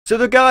So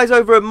the guys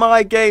over at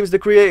My Games, the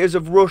creators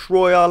of Rush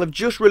Royale, have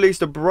just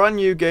released a brand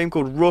new game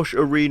called Rush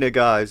Arena,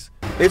 guys.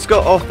 It's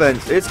got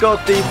offense, it's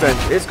got defense,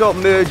 it's got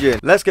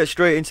merging. Let's get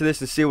straight into this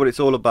and see what it's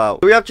all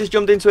about. We have just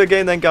jumped into a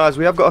game then, guys.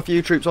 We have got a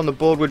few troops on the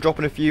board. We're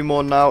dropping a few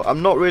more now.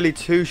 I'm not really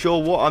too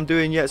sure what I'm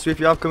doing yet, so if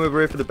you have come over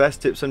here for the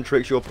best tips and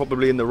tricks, you're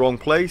probably in the wrong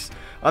place.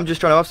 I'm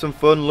just trying to have some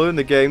fun, learn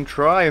the game,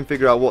 try and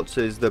figure out what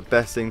is the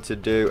best thing to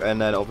do, and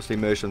then obviously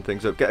merge some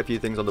things up, get a few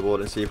things on the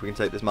board and see if we can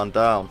take this man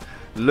down.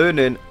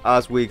 Learning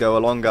as we go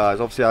along,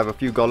 guys. Obviously I have a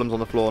few golems on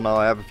the floor now.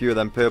 I have a few of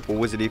them purple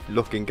wizardy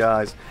looking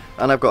guys,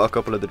 and I've got a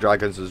couple of the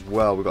dragons as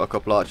well. We've got a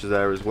couple archers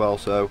there as well,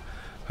 so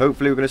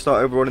hopefully we're going to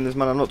start overrunning this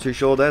man. I'm not too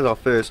sure. There's our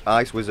first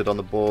ice wizard on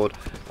the board,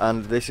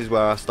 and this is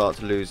where I start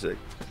to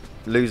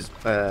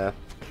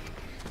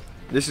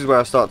this is where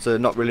I start to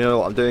not really know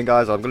what I'm doing,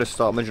 guys. I'm going to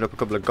start merging up a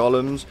couple of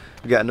golems.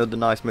 We get another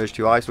nice merge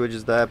 2 ice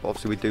wizards there, but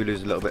obviously we do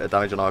lose a little bit of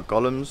damage on our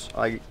golems,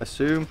 I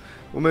assume.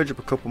 We'll merge up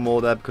a couple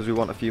more there because we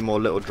want a few more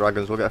little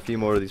dragons. We'll get a few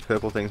more of these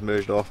purple things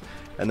merged off,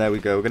 and there we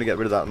go. We're going to get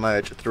rid of that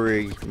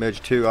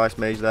merge 2 ice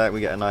mage there, and we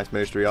get a nice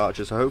merge 3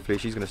 archer, so hopefully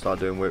she's going to start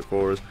doing work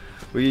for us.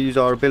 We use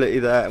our ability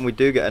there, and we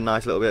do get a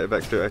nice little bit of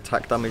extra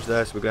attack damage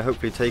there, so we're going to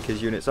hopefully take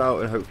his units out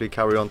and hopefully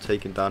carry on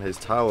taking down his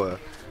tower.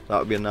 That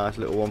would be a nice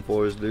little one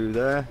for us to do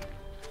there.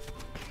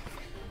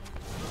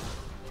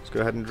 Go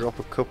ahead and drop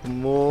a couple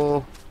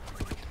more,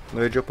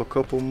 merge up a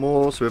couple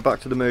more. So we're back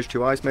to the merge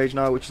 2 ice mage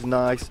now, which is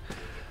nice.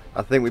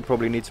 I think we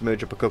probably need to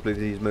merge up a couple of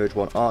these merge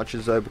 1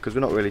 archers though, because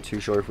we're not really too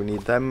sure if we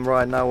need them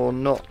right now or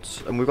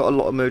not. And we've got a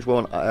lot of merge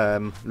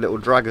 1 little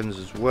dragons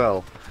as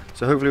well,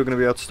 so hopefully we're going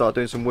to be able to start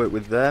doing some work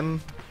with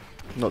them.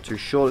 Not too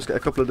sure. Let's get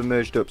a couple of them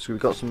merged up, so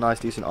we've got some nice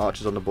decent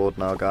archers on the board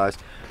now, guys.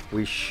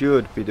 We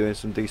should be doing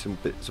some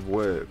decent bits of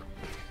work.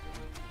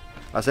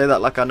 I say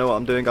that like I know what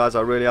I'm doing, guys.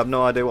 I really have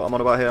no idea what I'm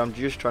on about here. I'm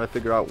just trying to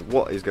figure out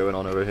what is going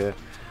on over here.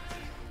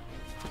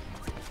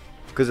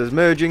 Because there's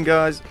merging,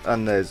 guys,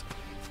 and there's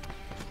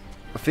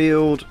a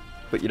field,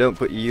 but you don't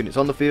put your units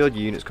on the field.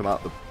 Your units come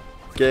out the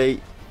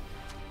gate.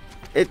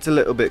 It's a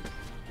little bit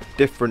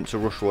different to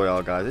Rush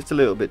Royale, guys. It's a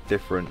little bit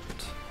different.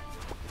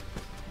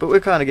 But we're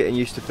kind of getting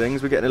used to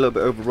things. We're getting a little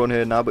bit overrun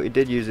here now, but he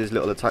did use his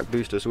little attack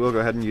booster, so we'll go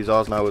ahead and use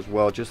ours now as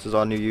well, just as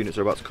our new units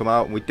are about to come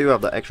out. And we do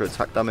have that extra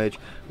attack damage,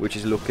 which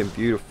is looking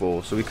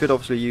beautiful. So we could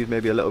obviously use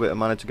maybe a little bit of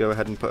mana to go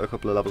ahead and put a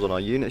couple of levels on our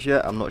units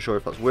yet. I'm not sure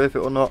if that's worth it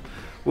or not.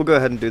 We'll go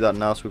ahead and do that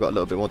now, so we've got a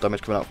little bit more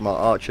damage coming out from our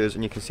archers,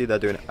 and you can see they're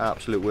doing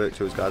absolute work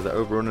to us, guys. They're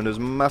overrunning us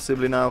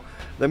massively now.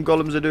 Them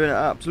golems are doing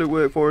absolute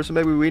work for us, so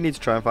maybe we need to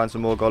try and find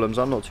some more golems.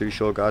 I'm not too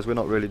sure, guys. We're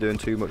not really doing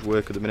too much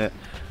work at the minute.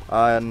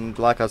 And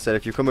like I said,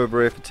 if you come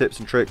over here for tips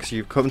and tricks,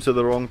 you've come to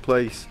the wrong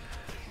place.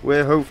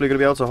 We're hopefully going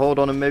to be able to hold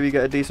on and maybe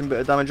get a decent bit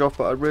of damage off,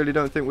 but I really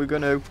don't think we're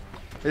going to.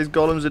 His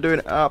golems are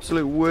doing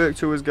absolute work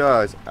to us,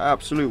 guys.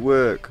 Absolute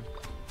work.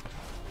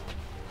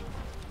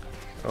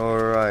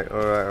 Alright.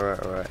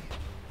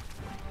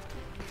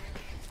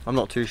 I'm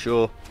not too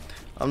sure.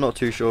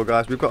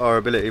 Guys. We've got our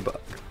ability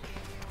back.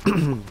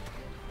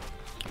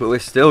 But we're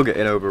still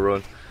getting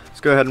overrun.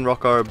 Let's go ahead and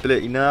rock our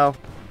ability now.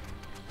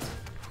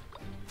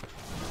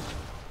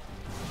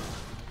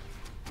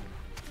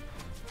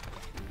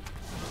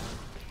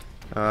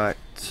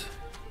 Alright.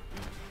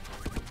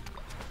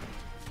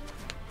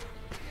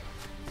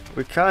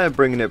 We're kind of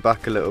bringing it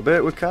back a little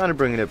bit.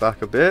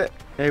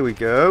 Here we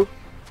go.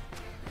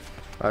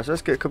 Alright, so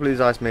let's get a couple of these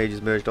ice mages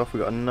merged off.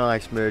 We've got a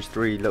nice merge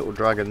 3 little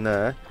dragon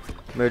there.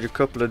 Merge a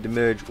couple of the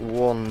merge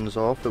 1s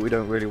off that we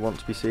don't really want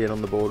to be seeing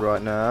on the board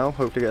right now.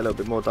 Hopefully get a little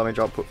bit more damage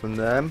output from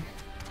them.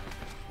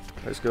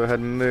 Let's go ahead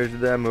and merge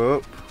them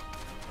up.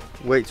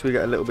 Wait till we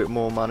get a little bit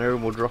more mana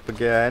and we'll drop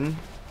again.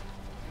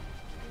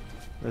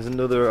 There's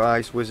another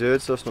ice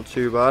wizard, so that's not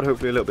too bad.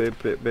 Hopefully a little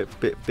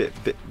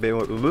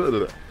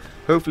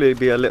hopefully it'll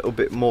be a little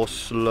bit more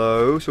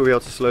slow, so we'll be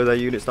able to slow their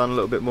units down a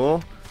little bit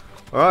more.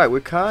 Alright,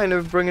 we're kind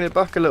of bringing it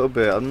back a little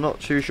bit. I'm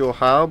not too sure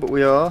how, but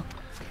we are.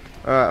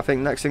 Alright, I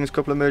think next thing is a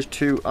couple of merge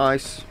 2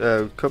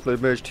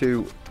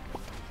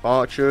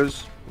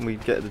 archers. And we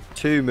get the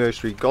 2 merge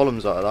 3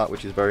 golems out of that,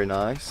 which is very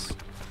nice.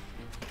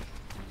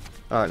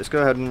 Alright, let's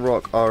go ahead and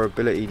rock our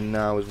ability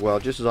now as well,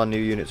 just as our new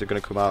units are going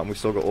to come out, and we've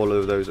still got all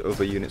of those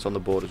other units on the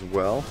board as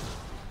well.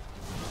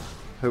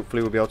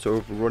 Hopefully we'll be able to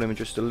overrun him in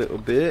just a little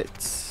bit.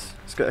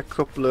 Let's get a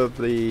couple of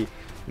the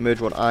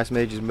merge 1 ice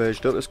mages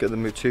merged up. Let's get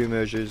the 2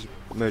 mergers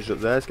merged up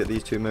there. Let's get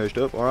these 2 merged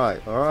up.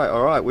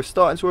 Alright. We're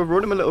starting to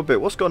overrun him a little bit.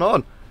 What's going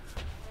on?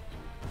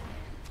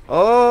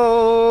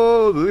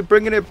 Oh, we're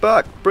bringing it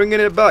back.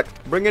 Bringing it back.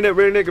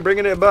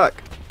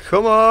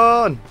 Come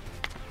on.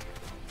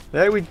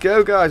 There we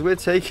go, guys. We're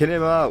taking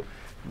him out.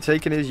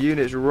 Taking his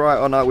units right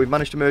on out. We've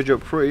managed to merge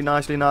up pretty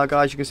nicely now,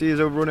 guys. You can see he's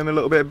overrun him a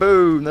little bit.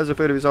 Boom. There's a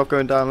third of his health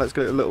going down. Let's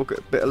get a little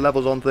bit of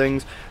levels on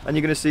things. And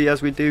you're going to see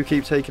as we do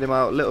keep taking him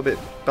out little bit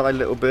by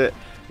little bit,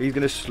 he's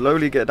going to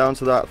slowly get down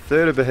to that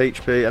third of the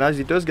HP. And as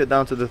he does get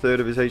down to the third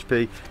of his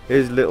HP,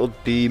 his little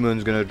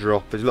demon's going to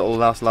drop. His little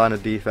last line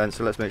of defense.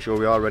 So let's make sure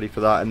we are ready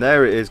for that. And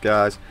there it is,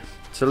 guys.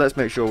 So let's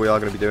make sure we are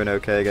going to be doing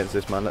okay against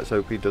this man. Let's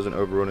hope he doesn't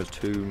overrun us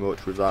too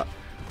much with that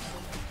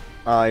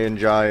Iron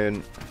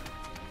Giant.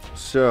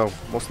 So,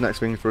 what's the next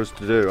thing for us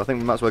to do? I think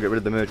we might as well get rid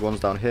of the merge ones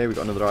down here. We've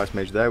got another ice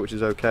mage there, which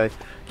is okay.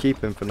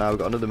 Keep him for now. We've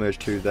got another merge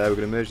 2 there. We're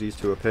going to merge these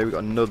 2 up here. We've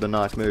got another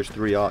nice merge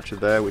 3 archer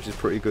there, which is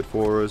pretty good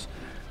for us.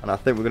 And I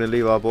think we're going to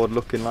leave our board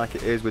looking like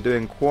it is. We're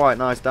doing quite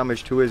nice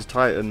damage to his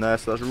Titan there,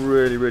 so that's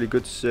really, really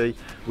good to see.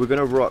 We're going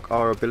to rock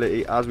our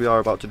ability as we are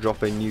about to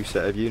drop a new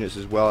set of units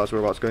as well, as we're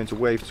about to go into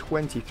wave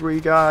 23,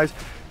 guys.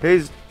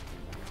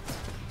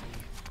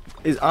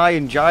 His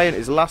Iron Giant,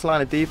 his last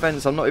line of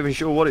defense, I'm not even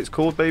sure what it's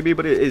called, baby,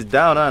 but it is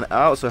down and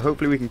out, so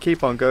hopefully we can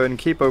keep on going and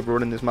keep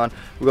overrunning this man.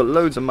 We've got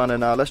loads of mana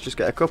now. Let's just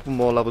get a couple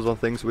more levels on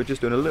things, so we're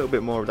just doing a little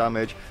bit more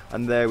damage,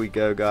 and there we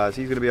go, guys.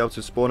 He's going to be able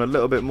to spawn a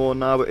little bit more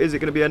now, but is it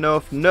going to be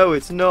enough? No,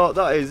 it's not.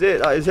 That is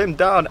it. That is him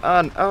down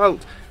and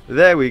out.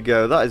 There we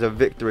go. That is a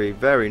victory.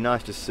 Very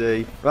nice to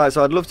see. Right,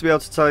 so I'd love to be able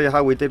to tell you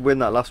how we did win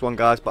that last one,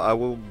 guys, but I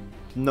will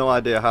no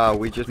idea how.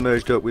 We just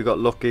merged up. We got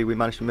lucky. We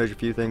managed to merge a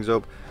few things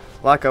up.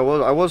 Like I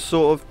was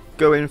sort of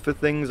going for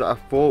things that I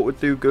thought would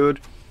do good.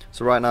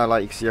 So right now,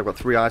 like you can see, I've got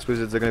 3 ice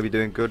wizards. They're going to be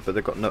doing good, but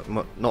they've got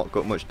not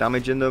got much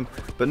damage in them.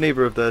 But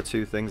neither of their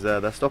 2 things there.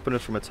 They're stopping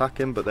us from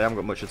attacking, but they haven't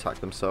got much attack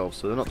themselves,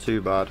 so they're not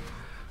too bad.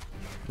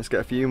 Let's get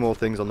a few more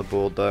things on the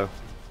board though.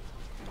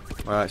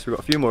 Alright, so we've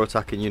got a few more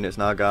attacking units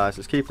now, guys.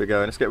 Let's keep it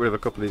going. Let's get rid of a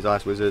couple of these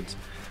ice wizards.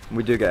 And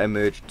we do get a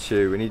merge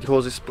 2, and he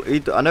causes.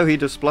 I know he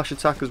does splash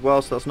attack as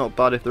well, so that's not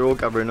bad. If they're all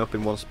gathering up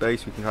in one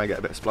space, we can try and get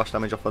a bit of splash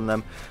damage off on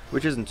them,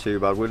 which isn't too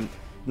bad. We're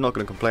not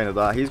going to complain of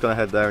that. He's going to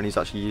head there, and he's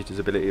actually used his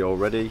ability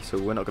already, so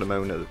we're not going to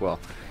moan at. Well,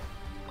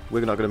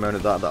 we're not going to moan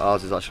at that. That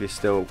ours is actually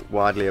still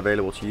widely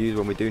available to use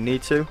when we do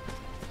need to.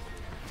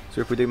 So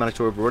if we do manage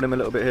to overrun him a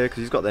little bit here, because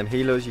he's got them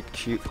healers you can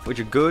shoot, which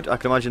are good. I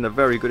can imagine they're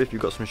very good if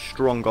you've got some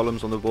strong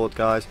golems on the board,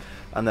 guys,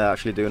 and they're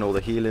actually doing all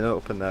the healing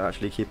up, and they're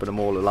actually keeping them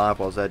all alive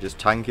whilst they're just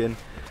tanking.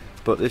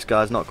 But this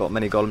guy's not got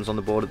many golems on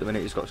the board at the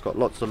minute. He's got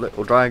lots of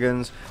little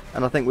dragons,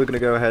 and I think we're going to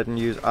go ahead and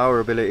use our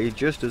ability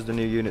just as the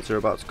new units are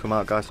about to come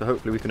out, guys, so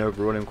hopefully we can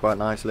overrun him quite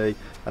nicely,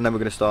 and then we're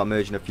going to start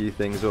merging a few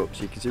things up.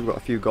 So you can see we've got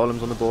a few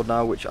golems on the board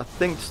now, which I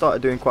think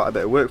started doing quite a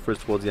bit of work for us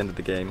towards the end of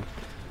the game.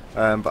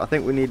 But I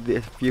think we need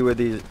a few of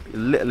these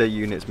littler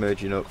units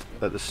merging up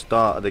at the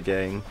start of the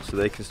game so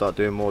they can start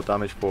doing more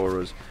damage for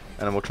us,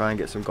 and then we'll try and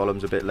get some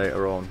golems a bit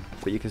later on.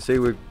 But you can see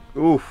we're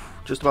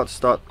just about to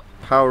start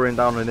powering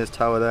down in this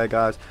tower there,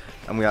 guys,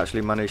 and we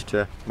actually managed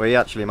to, well, he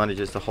actually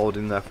manages to hold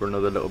in there for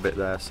another little bit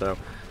there. So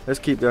let's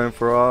keep going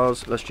for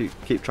ours. Let's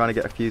keep trying to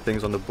get a few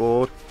things on the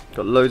board.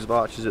 Got loads of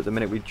archers at the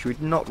minute which we're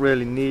not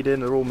really needing.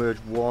 They're all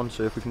merged 1,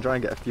 so if we can try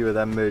and get a few of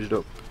them merged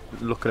up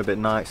looking a bit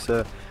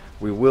nicer,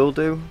 we will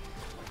do.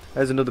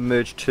 There's another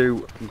merge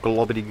 2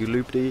 globbity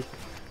gloopity.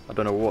 I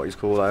don't know what he's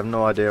called. I have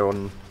no idea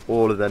on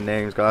all of their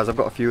names, guys. I've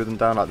got a few of them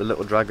down, like the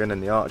little dragon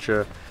and the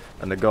archer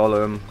and the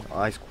golem,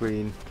 ice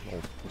queen.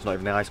 Well, it's not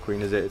even the ice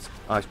queen, is it? It's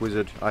ice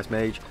wizard, ice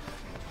mage.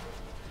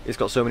 It's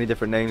got so many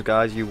different names,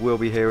 guys. You will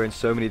be hearing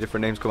so many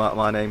different names come out of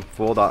my name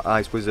for that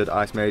ice wizard,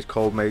 ice mage,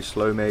 cold mage,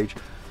 slow mage,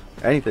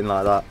 anything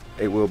like that.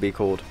 It will be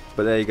called.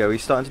 But there you go.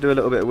 He's starting to do a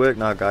little bit of work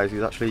now, guys.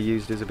 He's actually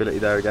used his ability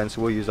there again,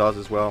 so we'll use ours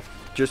as well.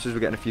 Just as we're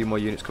getting a few more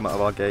units come out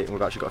of our gate, and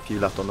we've actually got a few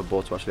left on the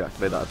board to actually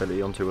activate that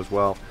ability onto as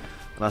well.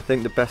 And I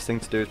think the best thing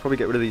to do is probably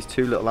get rid of these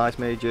 2 little ice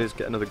mages,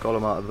 get another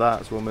golem out of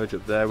that, so we'll merge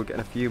up there. We're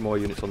getting a few more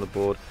units on the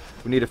board.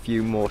 We need a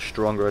few more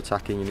stronger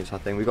attacking units, I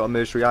think. We've got a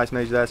merge 3 ice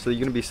mage there, so you're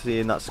going to be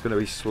seeing that's going to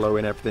be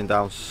slowing everything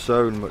down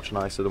so much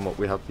nicer than what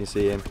we have been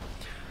seeing.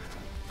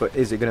 But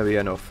is it going to be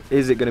enough?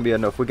 Is it going to be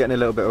enough? We're getting a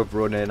little bit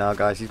overrun here now,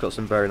 guys. He's got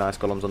some very nice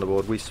golems on the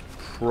board. We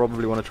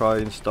probably want to try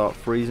and start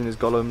freezing his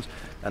golems,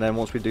 and then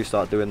once we do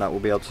start doing that, we'll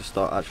be able to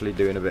start actually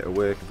doing a bit of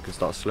work. We can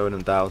start slowing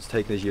them down,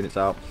 taking his units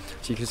out.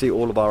 So you can see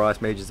all of our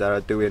ice mages there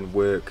are doing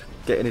work,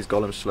 getting his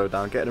golems slowed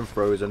down, getting them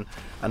frozen,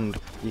 and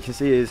you can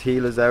see his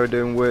healers there are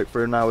doing work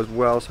for him now as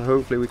well. So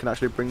hopefully we can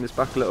actually bring this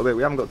back a little bit.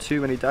 We haven't got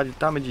too many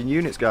damaging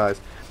units, guys,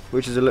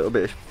 which is a little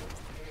bit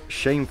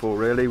shameful,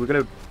 really. We're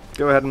going to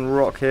go ahead and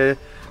rock here.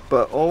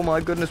 But oh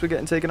my goodness, we're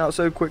getting taken out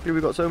so quickly.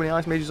 We've got so many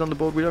ice mages on the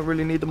board. We don't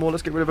really need them all.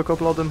 Let's get rid of a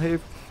couple of them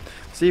here.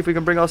 See if we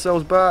can bring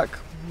ourselves back.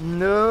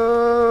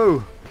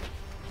 No!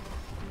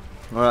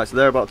 Alright, so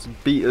they're about to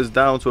beat us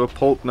down to a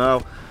pulp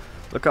now.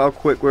 Look how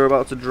quick we're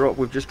about to drop.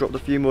 We've just dropped a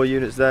few more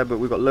units there, but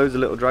we've got loads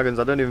of little dragons.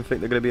 I don't even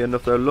think they're going to be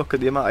enough though. Look at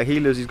the amount of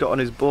healers he's got on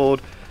his board.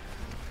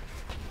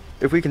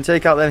 If we can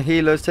take out them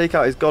healers, take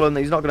out his golem,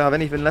 he's not going to have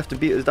anything left to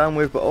beat us down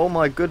with. But oh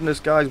my goodness,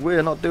 guys,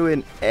 we're not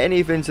doing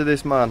anything to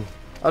this man.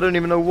 I don't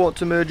even know what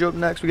to merge up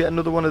next. We get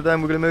another one of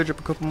them. We're going to merge up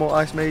a couple more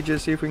ice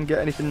mages, see if we can get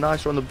anything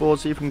nicer on the board,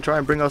 see if we can try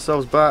and bring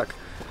ourselves back.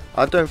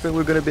 I don't think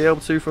we're going to be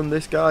able to from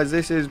this, guys.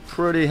 This is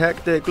pretty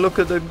hectic. Look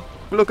at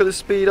the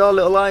speed. Our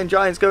little iron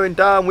giant's going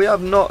down. We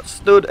have not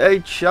stood a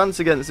chance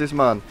against this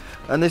man.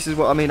 And this is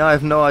what I mean. I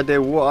have no idea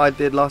what I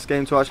did last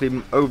game to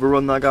actually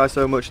overrun that guy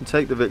so much and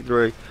take the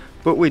victory.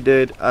 But we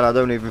did, and I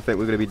don't even think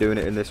we're going to be doing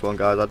it in this one,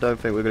 guys. I don't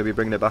think we're going to be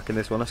bringing it back in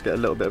this one. Let's get a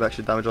little bit of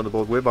extra damage on the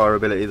board with our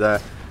ability there,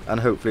 and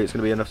hopefully it's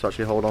going to be enough to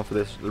actually hold on for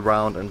this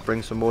round and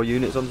bring some more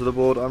units onto the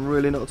board. I'm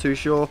really not too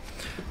sure.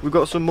 We've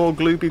got some more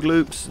gloopy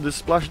gloops. The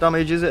splash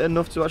damage, is it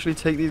enough to actually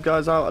take these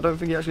guys out? I don't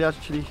think he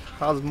actually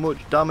has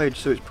much damage,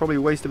 so it's probably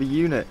a waste of a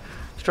unit.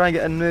 Let's try and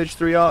get a Merge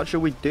 3 Archer.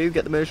 We do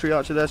get the Merge 3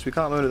 Archer there, so we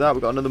can't moan at that.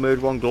 We've got another Merge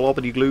 1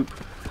 Globity Gloop.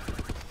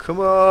 Come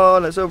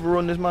on, let's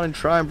overrun this man and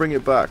try and bring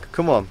it back.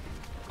 Come on.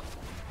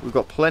 We've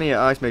got plenty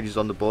of Ice Mages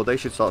on the board. They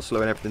should start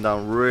slowing everything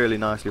down really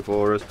nicely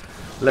for us.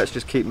 Let's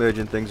just keep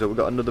merging things up. We've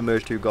got another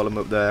Merge 2 Golem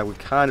up there. We're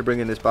kind of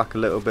bringing this back a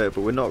little bit,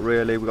 but we're not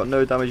really. We've got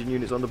no damaging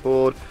units on the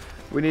board.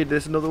 We need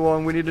this, another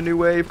one. We need a new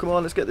wave. Come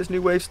on, let's get this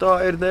new wave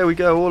started. There we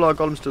go. All our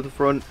Golems to the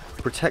front,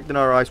 protecting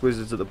our Ice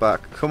Wizards at the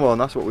back. Come on,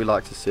 that's what we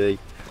like to see.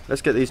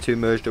 Let's get these two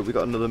merged up. We've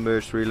got another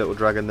Merge 3 Little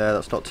Dragon there.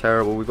 That's not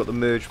terrible. We've got the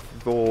Merge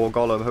 4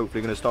 Golem,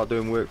 hopefully going to start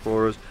doing work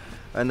for us.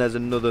 And there's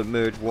another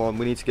Merge 1.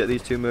 We need to get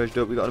these two merged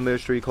up. We've got a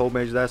Merge 3 Cold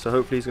Mage there, so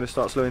hopefully he's going to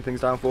start slowing things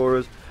down for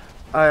us.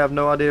 I have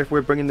no idea if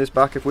we're bringing this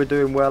back, if we're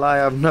doing well. I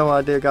have no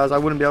idea, guys. I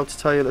wouldn't be able to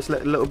tell you. Let's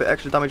let a little bit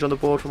extra damage on the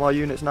board from our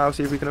units now.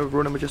 See if we can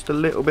overrun them with just a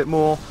little bit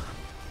more.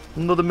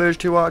 Another Merge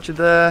 2 Archer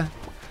there.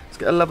 Let's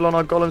get a level on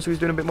our Golem so he's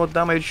doing a bit more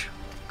damage.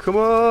 Come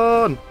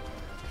on!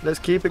 Let's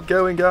keep it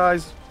going,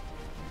 guys.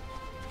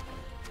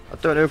 I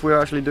don't know if we're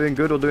actually doing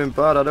good or doing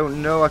bad. I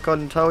don't know. I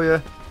can't tell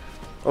you.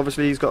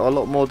 Obviously, he's got a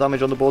lot more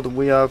damage on the board than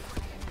we have.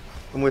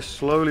 And we're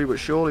slowly but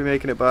surely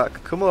making it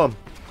back. Come on.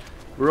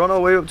 We're on our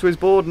way up to his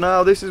board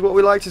now. This is what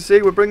we like to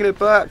see. We're bringing it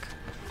back.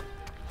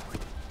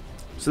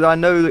 So I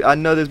know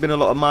there's been a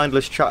lot of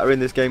mindless chatter in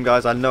this game,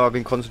 guys. I know I've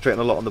been concentrating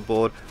a lot on the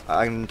board.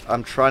 And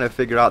I'm trying to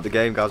figure out the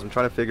game, guys. I'm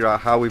trying to figure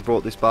out how we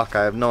brought this back.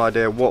 I have no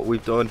idea what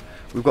we've done.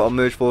 We've got a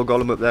Merge 4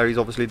 Golem up there. He's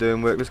obviously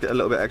doing work. Let's get a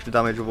little bit extra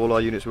damage with all our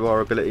units with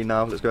our ability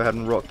now. Let's go ahead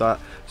and rock that.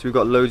 So we've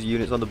got loads of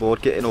units on the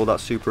board, getting all that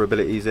super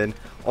abilities in.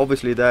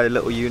 Obviously their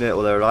little unit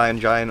or their Iron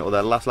Giant or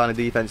their last line of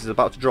defense is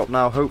about to drop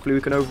now. Hopefully we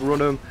can overrun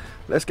them.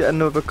 Let's get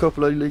another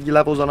couple of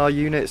levels on our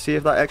unit. See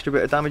if that extra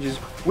bit of damage is...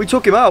 We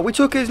took him out. We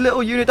took his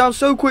little unit down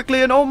so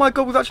quickly. And oh my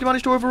god, we've actually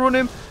managed to overrun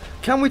him.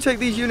 Can we take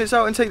these units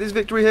out and take this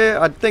victory here?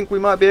 I think we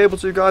might be able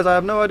to, guys. I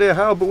have no idea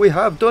how, but we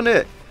have done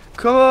it.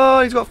 Come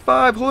on, he's got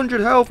 500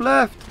 health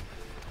left.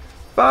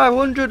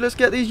 500, let's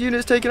get these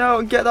units taken out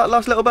and get that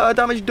last little bit of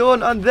damage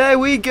done, and there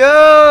we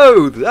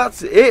go!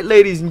 That's it,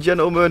 ladies and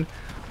gentlemen.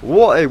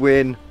 What a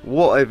win,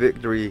 what a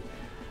victory.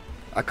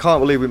 I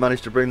can't believe we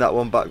managed to bring that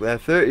one back there.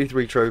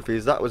 33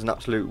 trophies, that was an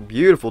absolute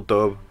beautiful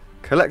dub.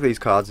 Collect these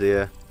cards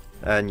here,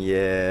 and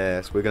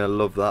yes, we're going to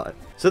love that.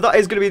 So that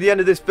is going to be the end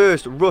of this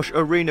first Rush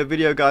Arena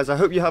video, guys. I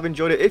hope you have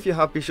enjoyed it. If you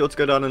have, be sure to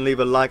go down and leave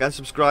a like and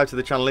subscribe to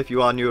the channel if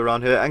you are new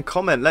around here. And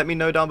comment, let me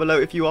know down below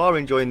if you are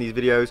enjoying these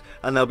videos.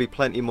 And there'll be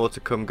plenty more to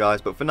come, guys.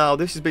 But for now,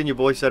 this has been your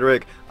boy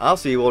Cedric. I'll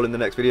see you all in the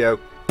next video.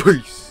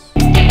 Peace!